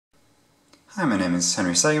Hi, my name is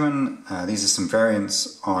Henry Sagerman. These are some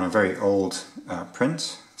variants on a very old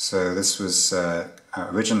print. So this was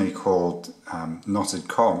originally called knotted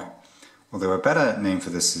cog, although a better name for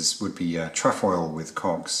this would be trefoil with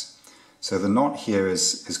cogs. So the knot here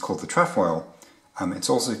is called the trefoil. It's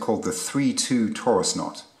also called the 3-2 torus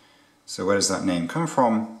knot. So where does that name come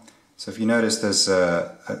from? So if you notice, there's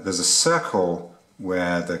a circle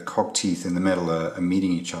where the cog teeth in the middle are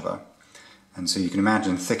meeting each other. And so you can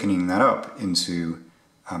imagine thickening that up into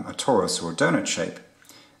a torus or a donut shape.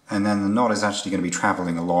 And then the knot is actually going to be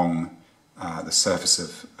traveling along the surface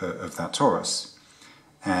of that torus.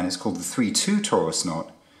 And it's called the 3-2 torus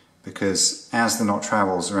knot because as the knot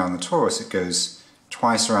travels around the torus, it goes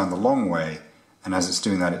twice around the long way, and as it's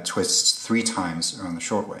doing that, it twists 3 times around the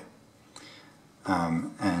short way.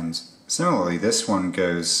 And similarly, this one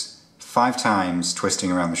goes 5 times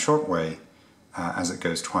twisting around the short way, as it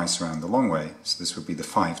goes twice around the long way. So this would be the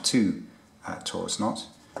 5-2 torus knot.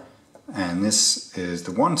 And this is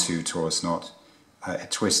the 1-2 torus knot.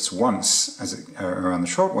 It twists once around the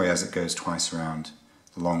short way as it goes twice around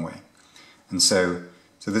the long way. And so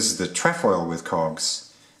this is the trefoil with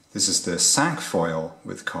cogs, this is the cinquefoil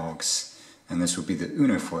with cogs, and this would be the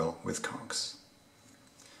unifoil with cogs.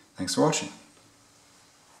 Thanks for watching.